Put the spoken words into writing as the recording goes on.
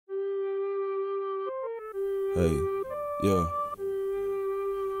Hey, yeah.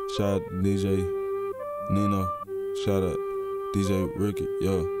 Shout out to DJ Nino. Shout out DJ Ricky,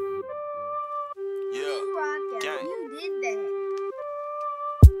 yeah. Yeah, gang. You did that.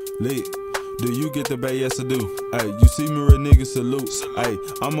 Lit. Do you get the bay? Yes, I do. Hey, you see me, real nigga, salute. Hey,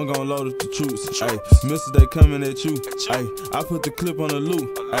 I'ma gon' load up the troops. Hey, mister, they coming at you. Hey, I put the clip on the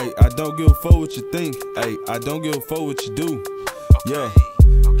loop. Hey, I don't give a fuck what you think. Hey, I don't give a fuck what you do. Yeah,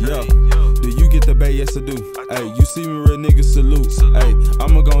 yeah. Do you get the bay? Yes, I do. Hey, you see me, real nigga, salute. Hey,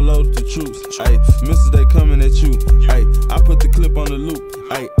 I'ma gon' load up the troops. Hey, mister, they coming at you. Hey, I put the clip on the loop.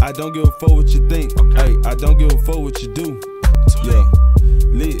 Hey, I don't give a fuck what you think. Hey, I don't give a fuck what you do. Yeah.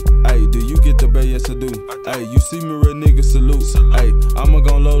 Lit, ayy, do you get the bay? Yes, I do. Ayy, you see me, real nigga, salute. Ayy, I'ma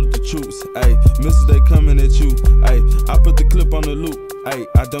gon' load up the troops. Ayy, mister, they coming at you. Ayy, I put the clip on the loop. Ayy,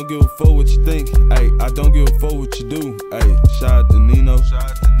 I don't give a fuck what you think. Ayy, I don't give a fuck what you do. Ayy, shout out to Nino.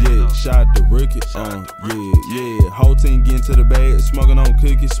 Yeah, shout out to Ricky. Yeah. Whole team getting to the bag, smoking on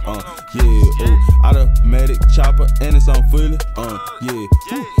cookies. Automatic chopper, and it's on fully.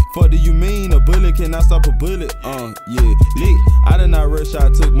 Yeah. Fuck do you mean? A bullet cannot stop a bullet. Yeah. Lit. I did not rush, I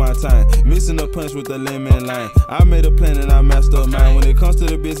took my time. Missing a punch with the lemon line. I made a plan and I mastered mine. When it comes to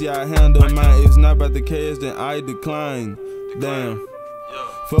the busy, I handle mine. If it's not about the cash, then I decline. Damn.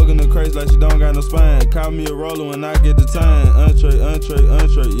 Fucking the crazy like she don't got no spine. Call me a roller when I get the time. Entree,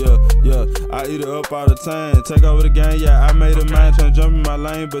 yeah. I eat it up all the time. Take over the game, yeah, I made a mind. Tryna jump in my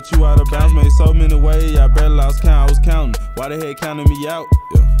lane, but you out of bounds. Made so many ways, I barely lost count. I was counting. Why the heck counting me out?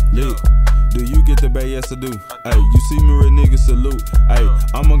 Yeah. Do you get the bay? Yes, I do. Ay, you see me, real nigga, salute. Ay,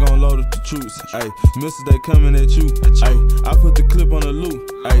 I'ma gon' load up the troops. Ay, mister, they coming at you. Ay, I put the clip on the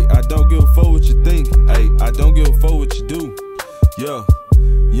loop. Ay, I don't give a fuck what you think. Ay, I don't give a fuck what you do. Yeah.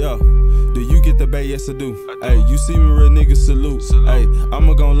 Do you get the bay? Yes, I do. Ay, you see me, real nigga, salute. Ay,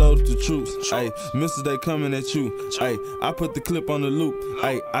 I'ma gon' load up the troops. Ay, mister, they coming at you. Ay, I put the clip on the loop.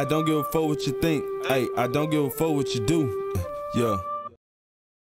 Ay, I don't give a fuck what you think. Ay, I don't give a fuck what you do. Yeah.